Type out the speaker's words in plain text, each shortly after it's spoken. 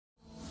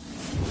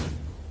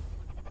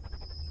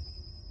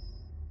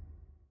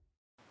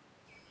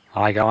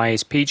Hi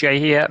guys, PJ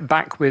here,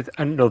 back with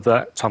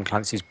another Tom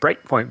Clancy's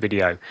Breakpoint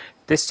video.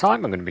 This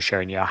time I'm going to be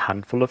showing you a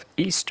handful of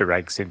Easter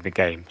eggs in the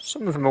game.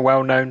 Some of them are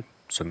well known,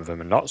 some of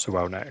them are not so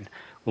well known.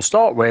 We'll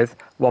start with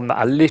one that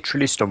I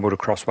literally stumbled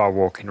across while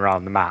walking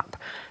around the map.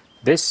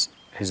 This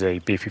is a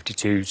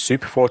B-52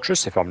 Super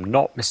Fortress, if I'm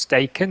not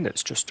mistaken,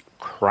 that's just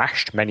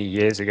crashed many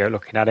years ago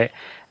looking at it.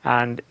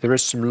 And there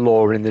is some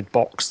lore in the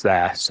box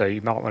there, so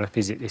you might want to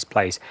visit this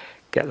place,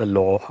 get the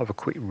lore, have a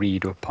quick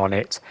read up on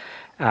it.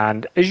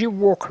 And as you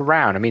walk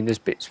around, I mean,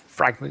 there's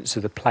fragments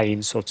of the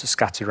plane sort of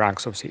scattered around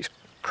because obviously it's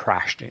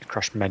crashed, and it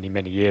crashed many,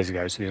 many years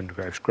ago, so the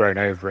undergrowth's grown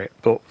over it.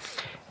 But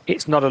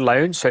it's not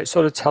alone, so it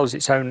sort of tells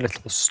its own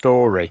little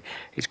story.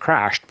 It's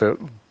crashed, but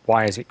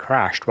why has it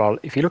crashed? Well,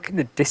 if you look in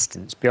the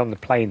distance beyond the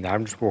plane there,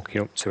 I'm just walking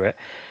up to it,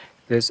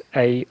 there's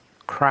a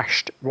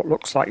crashed, what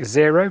looks like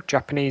zero,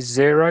 Japanese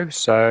zero,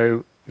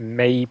 so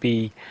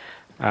maybe,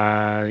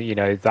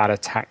 that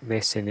attacked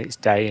this in its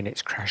day and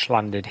it's crash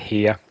landed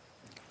here.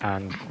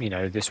 And,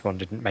 this one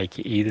didn't make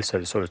it either, so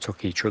they sort of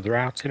took each other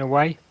out in a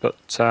way. But,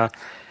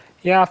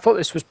 yeah, I thought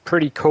this was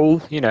pretty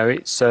cool.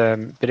 It's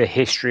a bit of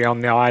history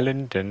on the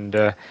island,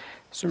 and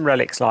some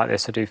relics like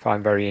this I do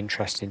find very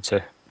interesting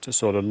to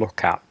sort of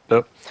look at.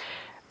 But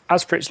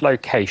as for its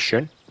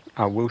location,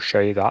 I will show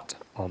you that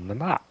on the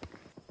map.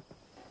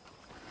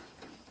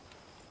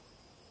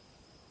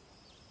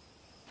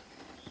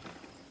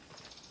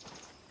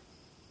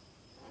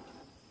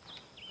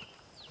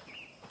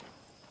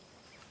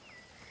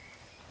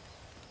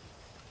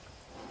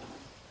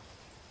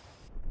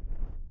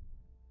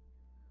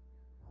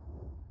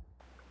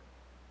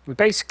 We're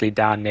basically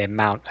down near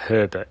Mount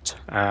Herbert,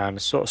 and I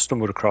sort of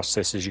stumbled across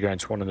this as you go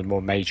into one of the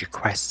more major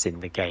quests in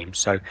the game.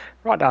 So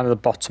right down at the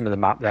bottom of the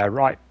map there,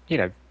 right,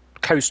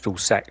 coastal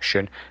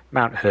section,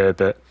 Mount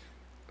Herbert,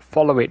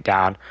 follow it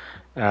down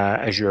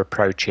as you're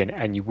approaching,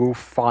 and you will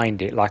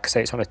find it, like I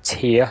say, it's on a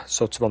tier,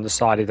 sort of on the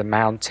side of the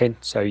mountain.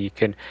 So you've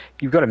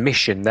got a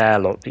mission there,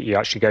 look, that you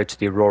actually go to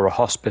the Aurora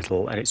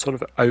Hospital, and it sort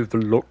of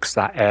overlooks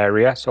that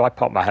area. So I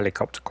parked my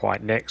helicopter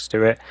quite next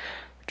to it.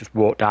 Just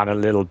walked down a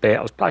little bit.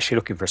 I was actually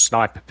looking for a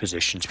sniper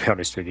position, to be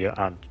honest with you,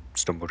 and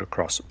stumbled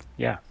across,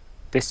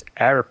 this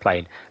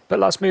aeroplane. But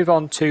let's move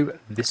on to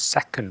the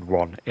second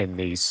one in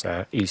these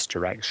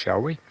Easter eggs, shall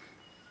we?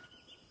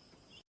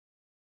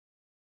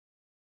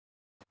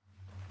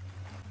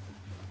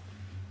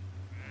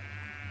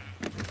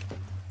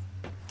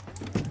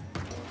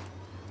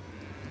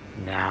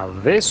 Now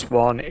this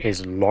one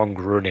is long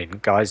running,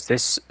 guys.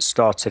 This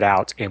started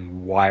out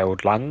in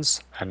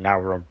Wildlands and now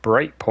we're on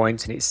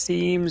Breakpoint, and it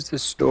seems the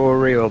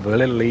story or the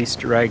little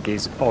Easter egg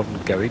is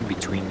ongoing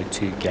between the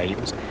two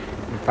games.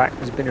 In fact,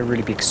 there's been a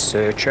really big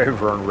search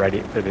over on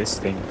Reddit for this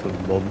thing for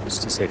months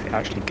to see if it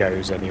actually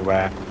goes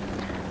anywhere.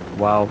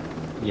 Well,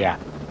 yeah,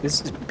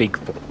 this is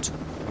Bigfoot.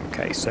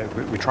 Okay, so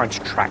we're trying to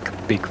track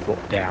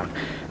Bigfoot down,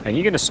 and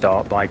you're going to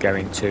start by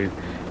going to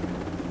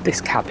this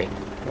cabin.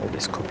 Or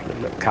this couple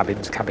of little cabin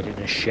in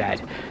a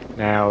shed.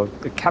 Now,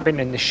 the cabin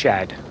in the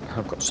shed,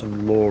 I've got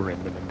some lore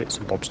in them and bits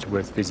and bobs to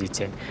worth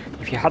visiting.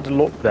 If you had a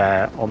look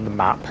there on the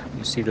map,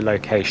 you see the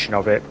location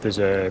of it. There's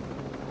a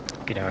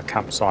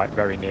campsite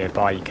very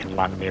nearby. You can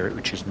land near it,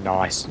 which is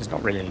nice. There's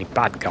not really any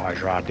bad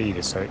guys around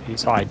either, so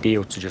it's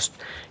ideal to just,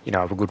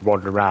 have a good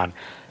wander around.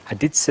 I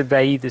did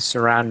survey the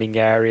surrounding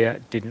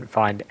area, didn't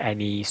find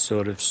any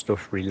sort of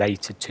stuff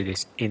related to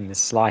this in the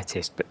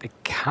slightest, but the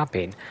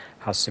cabin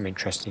has some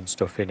interesting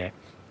stuff in it.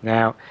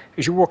 Now,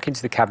 as you walk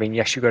into the cabin,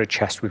 yes, you've got a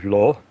chest with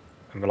lore,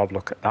 and we'll have a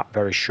look at that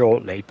very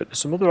shortly, but there's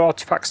some other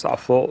artifacts that I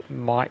thought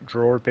might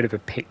draw a bit of a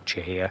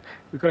picture here.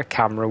 We've got a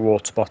camera,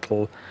 water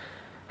bottle,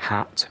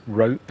 hat,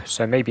 rope,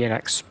 so maybe an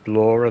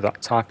explorer,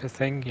 that type of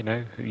thing,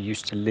 who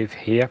used to live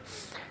here.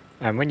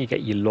 And when you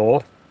get your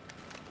lore,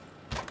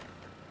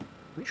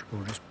 which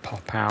will just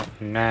pop out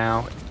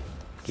now,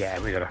 yeah,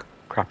 we've got a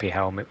crappy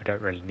helmet, we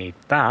don't really need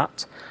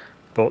that,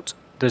 but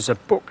there's a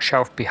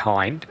bookshelf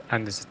behind,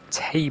 and there's a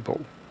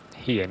table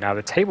here. Now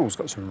the table's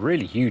got some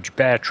really huge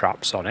bear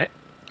traps on it.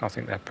 I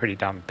think they're pretty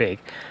damn big.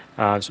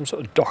 Some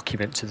sort of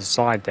document to the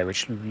side there,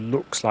 which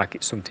looks like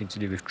it's something to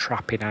do with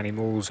trapping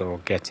animals or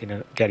getting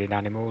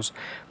animals.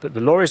 But the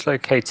lore is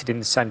located in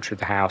the centre of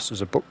the house.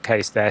 There's a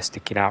bookcase there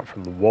sticking out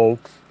from the wall.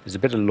 There's a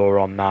bit of lore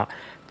on that.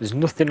 There's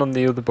nothing on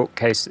the other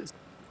bookcase that's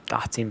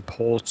that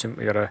important.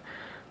 We got a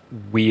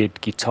weird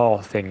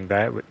guitar thing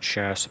there, which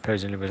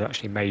supposedly was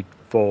actually made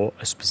for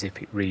a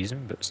specific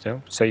reason, but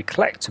still. So your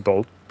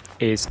collectible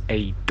is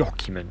a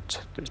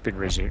document that's been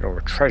written, or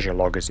a treasure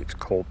log as it's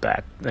called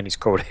there, and he's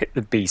called it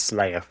the Beast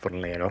Layer,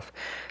 funnily enough.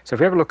 So if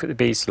we have a look at the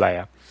Beast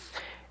Layer,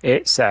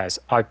 it says,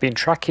 I've been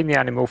tracking the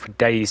animal for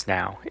days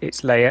now.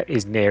 Its lair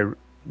is near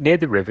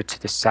the river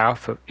to the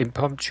south of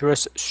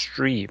Impetuous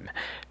Stream.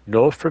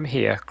 North from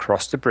here,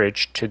 cross the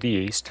bridge to the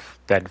east,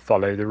 then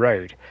follow the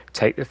road.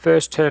 Take the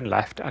first turn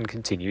left and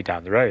continue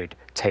down the road.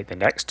 Take the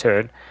next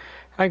turn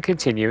and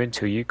continue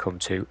until you come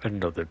to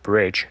another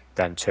bridge,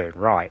 then turn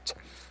right.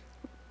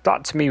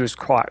 That to me was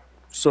quite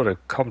sort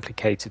of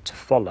complicated to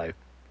follow,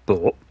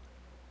 but,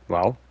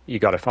 well, you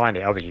got to find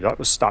it, haven't you? That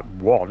was step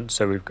one,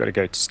 so we've got to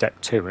go to step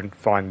two and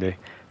find the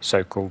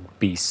so-called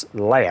beast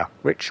lair,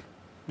 which,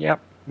 yep,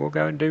 we'll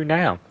go and do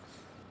now.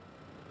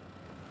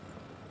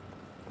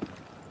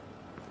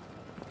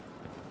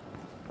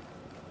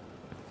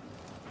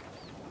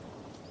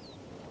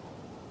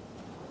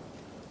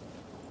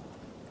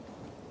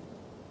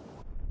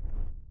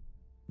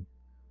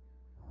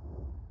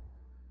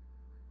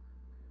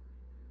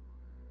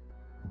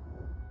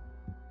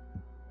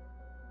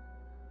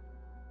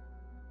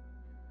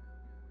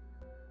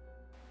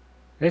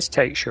 This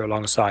takes you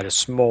alongside a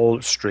small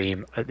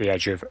stream at the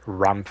edge of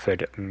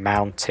Ramford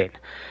Mountain,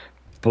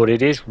 but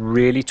it is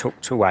really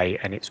tucked away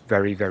and it's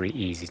very, very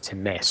easy to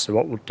miss. So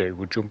what we'll do,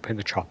 we'll jump in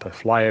the chopper,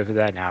 fly over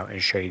there now and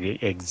show you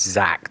the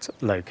exact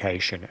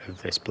location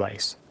of this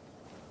place.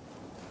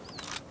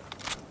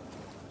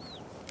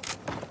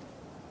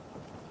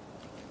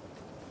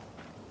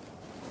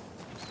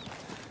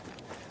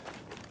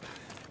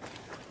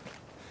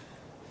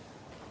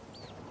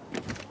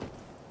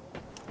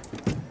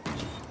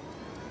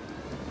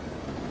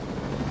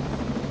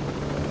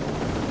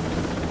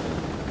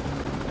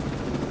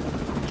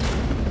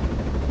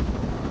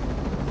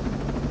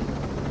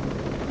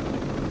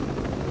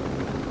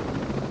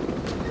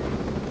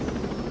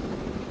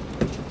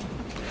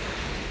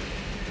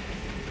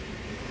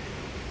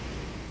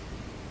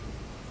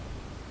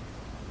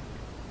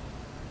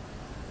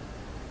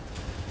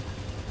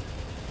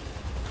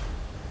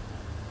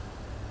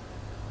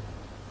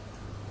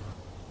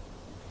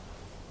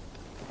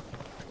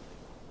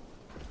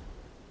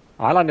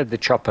 I landed the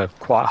chopper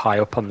quite high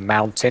up on the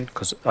mountain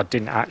because I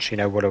didn't actually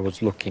know what I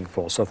was looking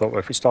for. So I thought, well,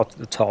 if we start at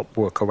the top,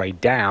 work our way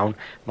down,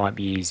 might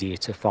be easier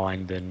to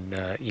find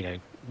than, you know,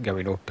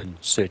 going up and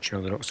searching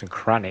all the nooks and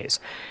crannies.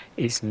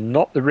 It's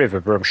not the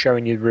river, but I'm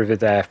showing you the river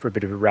there for a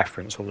bit of a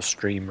reference, or the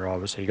stream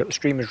rather. So you've got the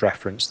stream as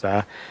reference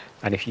there.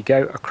 And if you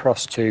go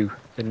across to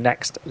the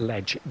next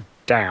ledge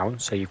down,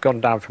 so you've gone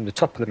down from the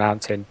top of the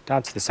mountain,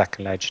 down to the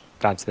second ledge,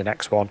 down to the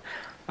next one.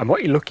 And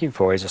what you're looking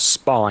for is a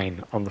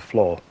spine on the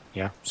floor.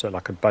 Yeah, so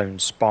like a bone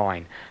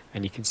spine,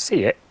 and you can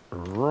see it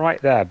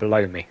right there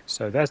below me.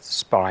 So there's the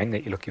spine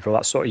that you're looking for.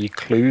 That's sort of your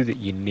clue that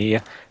you're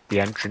near the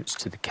entrance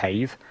to the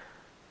cave.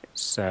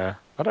 It's I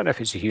don't know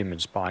if it's a human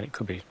spine. It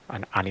could be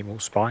an animal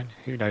spine.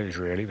 Who knows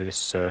really with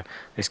this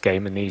this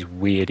game and these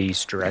weird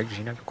Easter eggs.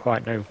 You never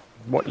quite know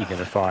what you're going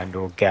to find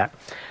or get.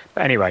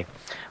 But anyway,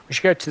 when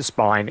you go to the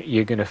spine,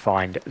 you're going to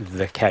find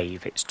the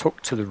cave. It's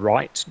tucked to the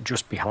right,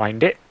 just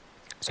behind it.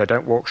 So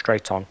don't walk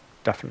straight on.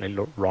 Definitely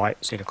look right.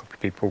 I've seen a couple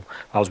of people,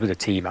 I was with a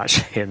team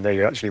actually, and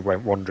they actually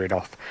went wandering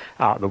off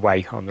out of the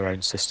way on their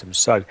own systems.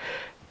 So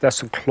there's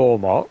some claw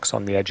marks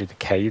on the edge of the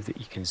cave that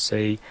you can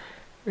see.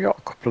 We got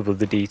a couple of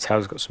other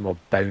details, got some more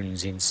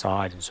bones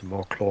inside and some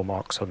more claw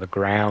marks on the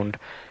ground.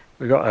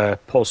 We've got a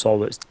poor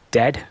soul that's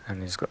dead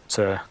and he's got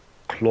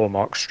claw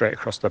marks straight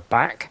across the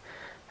back.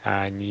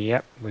 And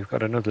yep, we've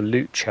got another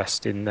loot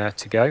chest in there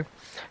to go.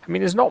 I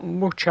mean, there's not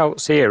much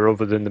else here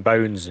other than the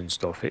bones and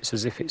stuff. It's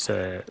as if it's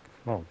a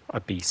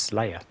beast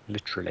slayer,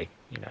 literally,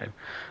 you know.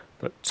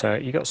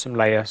 But you got some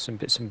layer, some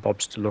bits and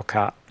bobs to look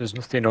at. There's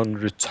nothing under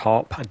the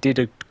top. I did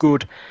a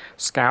good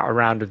scout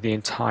around of the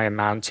entire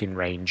mountain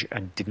range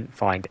and didn't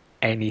find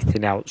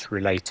anything else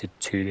related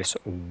to this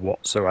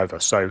whatsoever.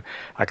 So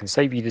I can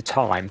save you the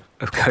time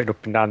of going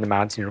up and down the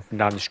mountain, up and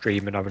down the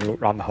stream and having a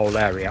look around the whole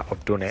area.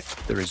 I've done it.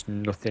 There is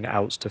nothing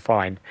else to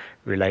find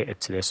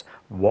related to this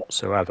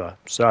whatsoever.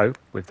 So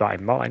with that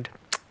in mind,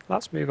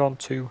 let's move on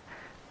to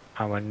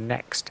our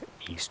next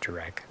Easter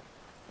egg.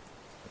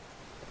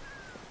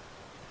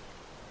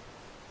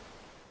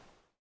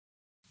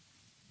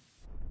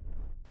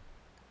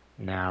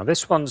 Now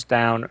this one's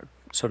down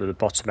sort of the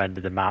bottom end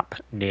of the map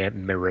near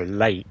Mirror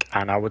Lake,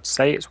 and I would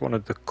say it's one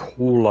of the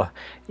cooler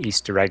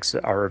Easter eggs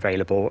that are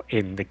available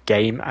in the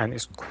game, and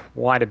it's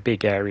quite a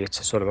big area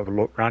to sort of have a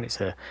look around.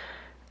 It's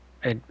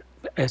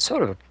a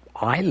sort of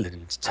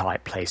island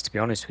type place, to be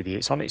honest with you.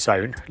 It's on its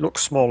own. It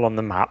looks small on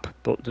the map,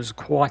 but there's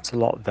quite a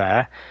lot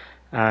there,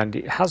 and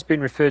it has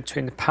been referred to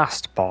in the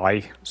past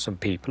by some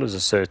people as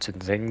a certain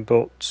thing,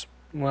 but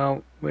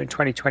well, we're in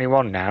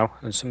 2021 now,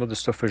 and some other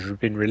stuff has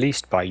been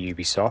released by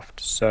Ubisoft,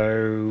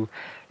 so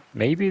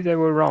maybe they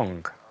were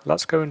wrong.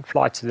 Let's go and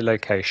fly to the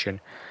location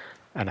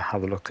and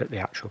have a look at the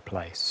actual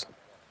place.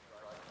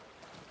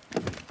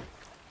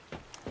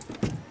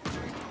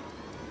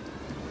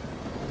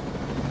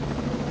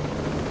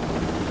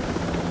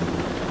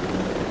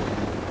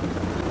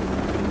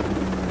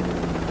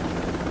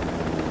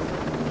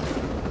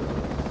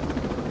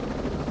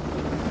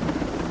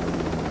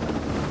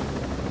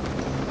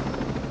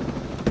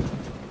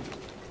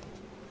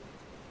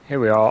 Here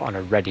we are on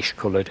a reddish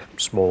coloured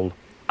small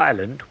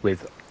island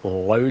with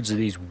loads of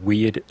these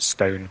weird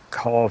stone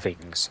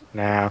carvings.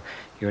 Now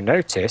you'll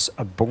notice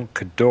a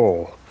bunker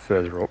door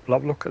further up. We'll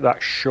have a look at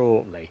that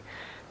shortly.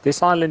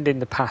 This island in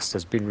the past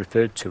has been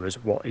referred to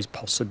as what is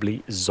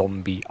possibly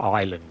Zombie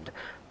Island,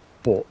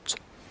 but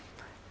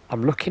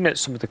I'm looking at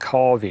some of the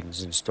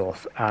carvings and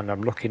stuff, and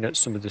I'm looking at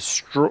some of the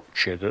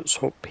structure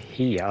that's up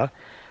here.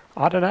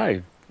 I don't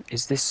know.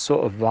 Is this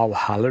sort of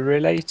Valhalla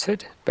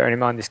related? Bearing in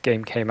mind this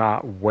game came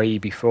out way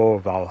before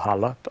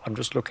Valhalla, but I'm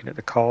just looking at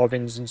the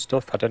carvings and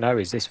stuff. I don't know,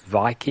 is this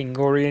Viking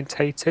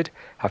orientated?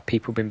 Have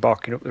people been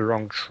barking up the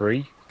wrong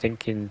tree,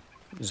 thinking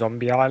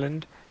Zombie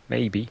Island?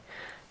 Maybe,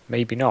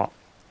 maybe not.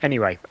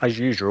 Anyway, as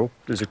usual,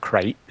 there's a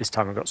crate. This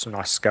time I've got some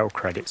nice scale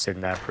credits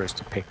in there for us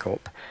to pick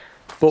up.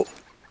 But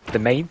the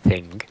main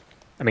thing,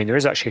 I mean, there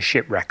is actually a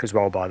shipwreck as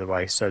well, by the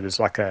way. So there's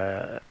like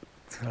a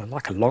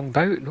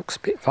longboat. It looks a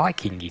bit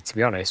Viking-y, to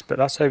be honest, but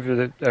that's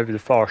over the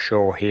far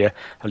shore here.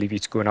 I'll leave you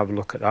to go and have a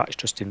look at that. It's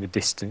just in the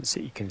distance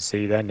that you can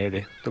see there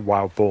near the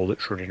wild boar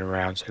that's running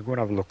around. So go and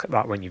have a look at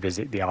that when you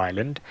visit the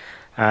island.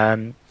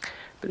 But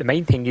the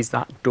main thing is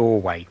that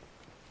doorway,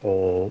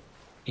 or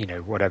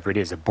whatever it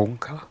is, a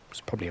bunker.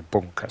 It's probably a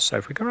bunker. So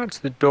if we go around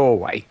to the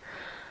doorway,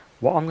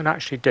 what I'm going to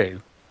actually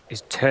do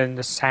is turn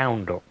the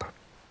sound up,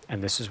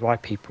 and this is why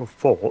people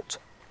thought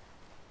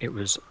it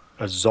was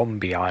a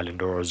zombie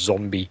island or a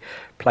zombie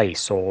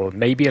place, or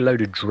maybe a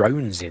load of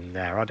drones in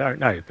there. I don't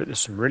know, but there's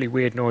some really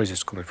weird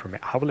noises coming from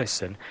it. Have a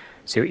listen,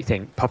 see what you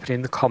think. Pop it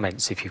in the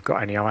comments if you've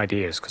got any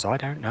ideas, because I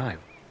don't know.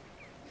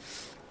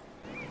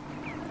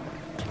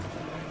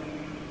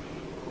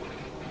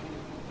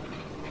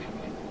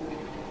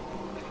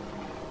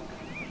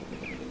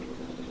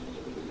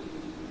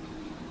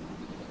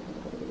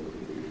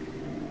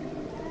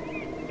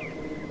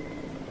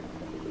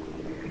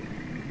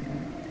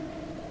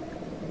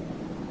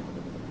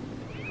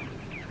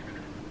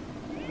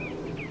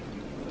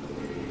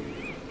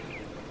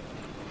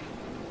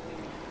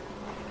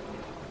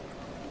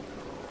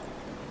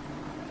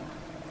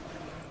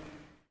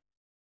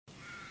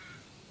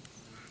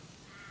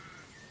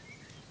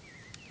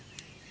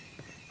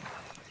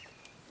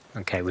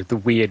 Okay, with the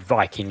weird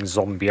Viking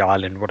zombie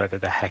island, whatever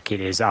the heck it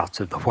is, out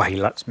of the way,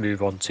 let's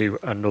move on to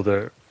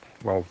another,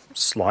 well,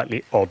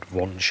 slightly odd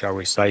one, shall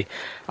we say.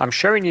 I'm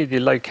showing you the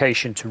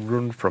location to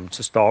run from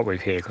to start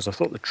with here, because I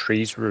thought the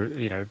trees were,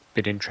 a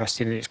bit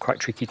interesting, and it's quite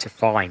tricky to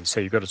find. So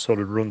you've got to sort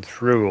of run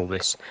through all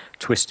this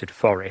twisted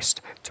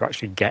forest to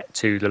actually get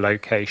to the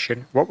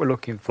location. What we're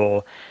looking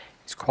for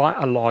is quite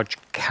a large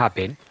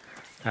cabin.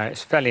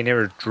 It's fairly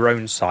near a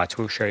drone site.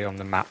 We'll show you on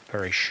the map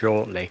very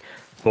shortly.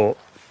 But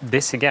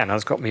this again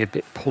has got me a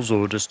bit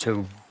puzzled as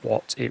to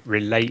what it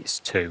relates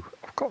to.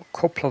 I've got a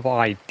couple of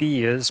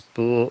ideas,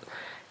 but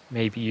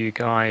maybe you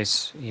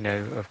guys,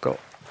 have got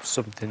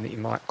something that you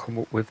might come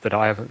up with that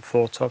I haven't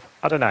thought of.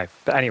 I don't know.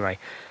 But anyway,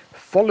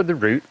 follow the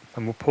route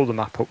and we'll pull the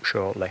map up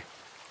shortly.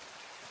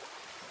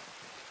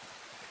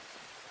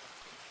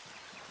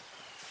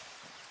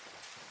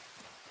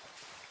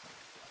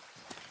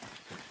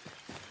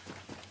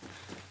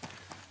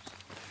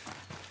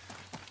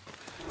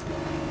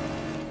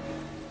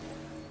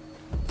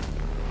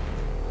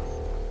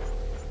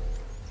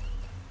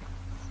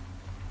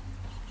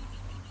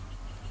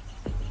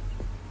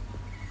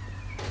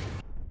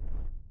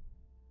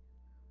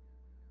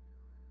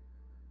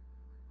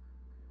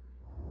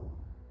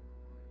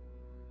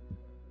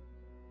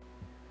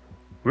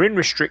 We're in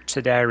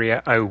restricted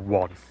area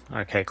 01.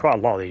 Okay, quite a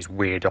lot of these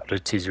weird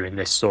oddities are in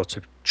this sort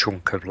of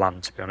chunk of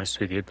land, to be honest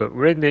with you, but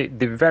we're in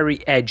the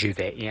very edge of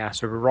it, yeah,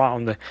 so we're right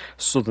on the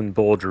southern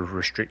border of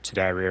restricted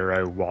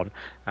area 01,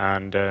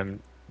 and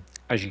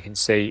as you can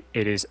see,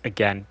 it is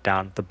again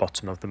down the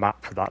bottom of the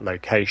map for that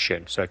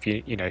location. So if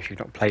if you've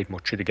not played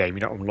much of the game,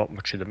 you've not unlocked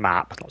much of the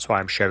map. That's why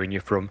I'm showing you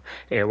from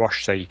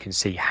Erewash, so you can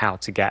see how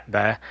to get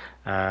there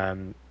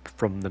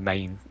from the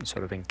main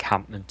sort of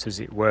encampment, as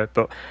it were.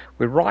 But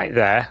we're right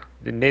there,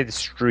 near the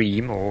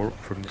stream, or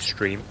from the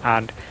stream,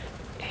 and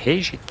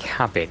here's your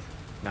cabin.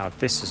 Now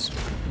this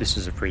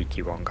is a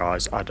freaky one,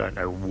 guys. I don't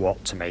know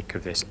what to make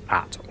of this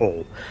at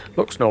all.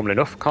 Looks normal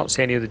enough. Can't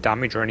see any other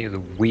damage or any other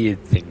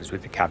weird things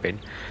with the cabin.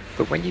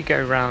 But when you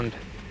go around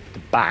the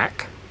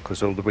back,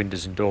 because all the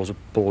windows and doors are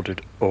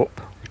boarded up,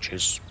 which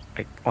is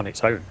on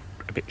its own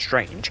a bit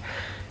strange,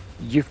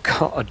 you've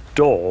got a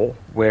door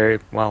where,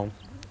 well,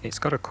 it's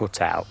got a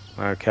cutout.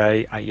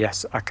 Okay,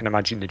 yes, I can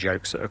imagine the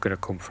jokes that are going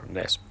to come from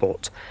this,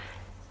 but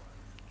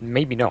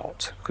maybe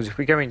not, because if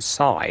we go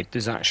inside,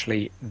 there's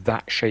actually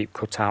that shape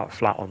cut out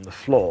flat on the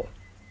floor.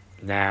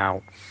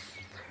 Now,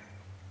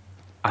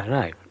 I don't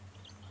know,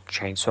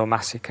 Chainsaw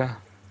Massacre,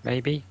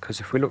 maybe? Because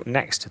if we look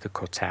next to the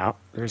cutout,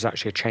 there is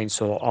actually a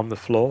chainsaw on the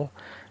floor.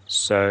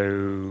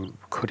 So,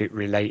 could it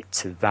relate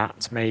to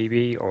that,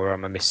 maybe? Or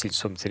am I missing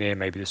something here?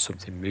 Maybe there's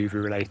something movie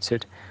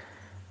related.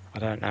 I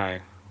don't know.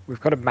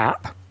 We've got a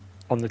map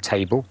on the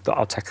table that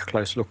I'll take a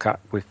close look at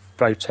with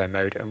photo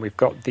mode, and we've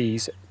got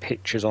these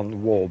pictures on the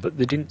wall, but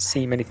they didn't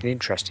seem anything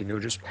interesting. They were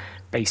just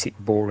basic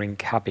boring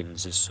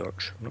cabins as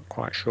such. I'm not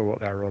quite sure what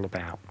they're all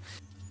about.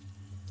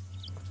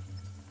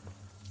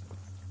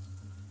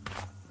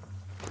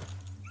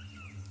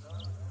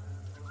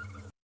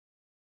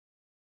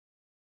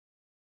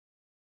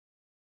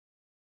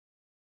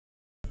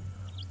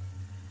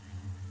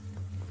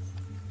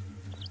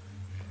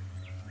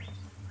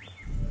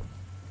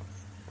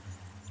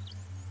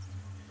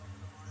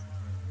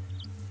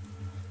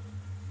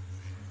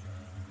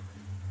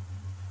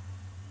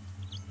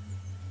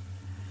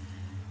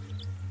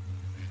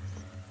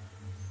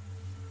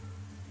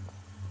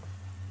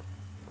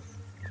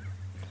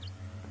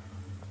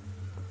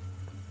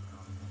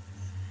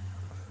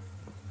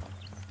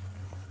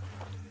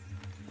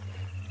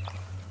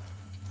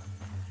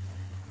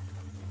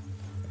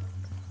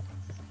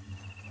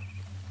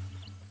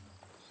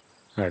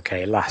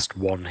 Okay, last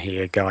one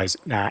here, guys.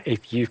 Now,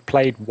 if you've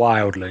played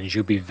Wildlands,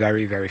 you'll be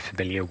very, very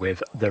familiar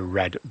with the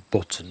red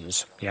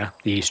buttons, yeah?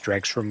 The Easter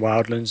eggs from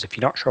Wildlands. If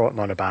you're not sure what I'm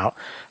on about,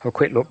 have a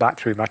quick look back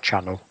through my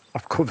channel.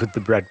 I've covered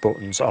the red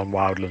buttons on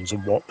Wildlands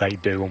and what they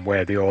do and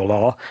where they all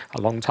are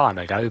a long time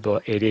ago,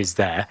 but it is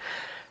there.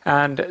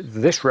 And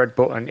this red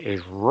button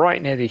is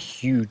right near the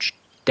huge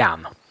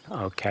dam.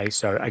 Okay,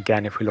 so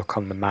again, if we look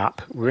on the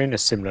map, we're in a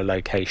similar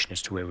location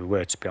as to where we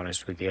were, to be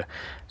honest with you.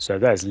 So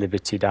there's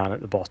Liberty down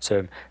at the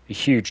bottom. The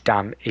huge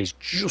dam is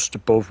just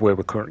above where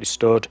we're currently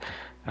stood.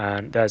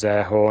 And there's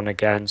air horn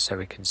again, so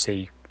we can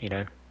see, you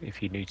know,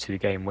 if you're new to the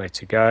game, where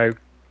to go.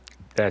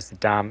 There's the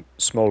dam,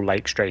 small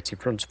lake straight in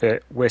front of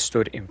it. We're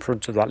stood in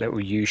front of that little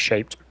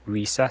U-shaped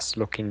recess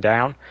looking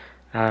down.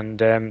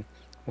 And,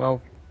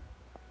 well,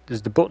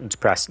 there's the button to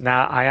press.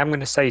 Now, I am going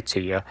to say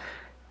to you,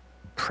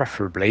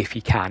 preferably, if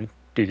you can,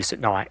 do this at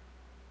night.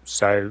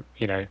 So,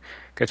 you know,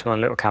 go to one of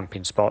the little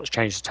camping spots,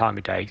 change the time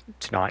of day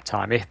to night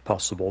time if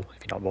possible.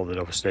 If you're not bothered,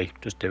 obviously,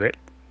 just do it.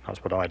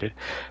 That's what I did.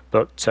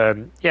 But,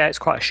 yeah, it's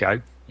quite a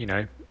show, you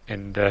know,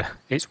 and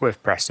it's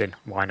worth pressing.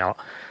 Why not?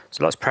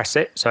 So let's press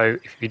it. So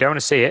if you don't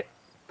want to see it,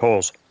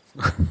 pause.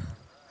 And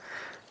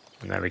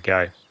there we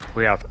go.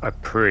 We have a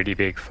pretty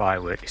big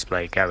firework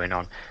display going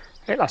on.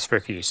 It lasts for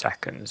a few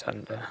seconds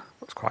and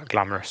looks quite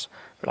glamorous.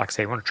 But like I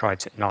say, you want to try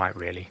it at night,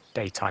 really.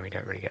 Daytime, you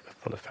don't really get the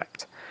full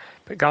effect.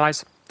 But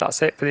guys,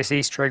 that's it for this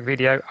Easter egg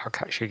video. I'll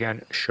catch you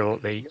again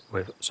shortly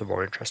with some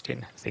more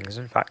interesting things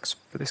and facts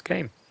for this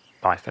game.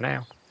 Bye for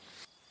now.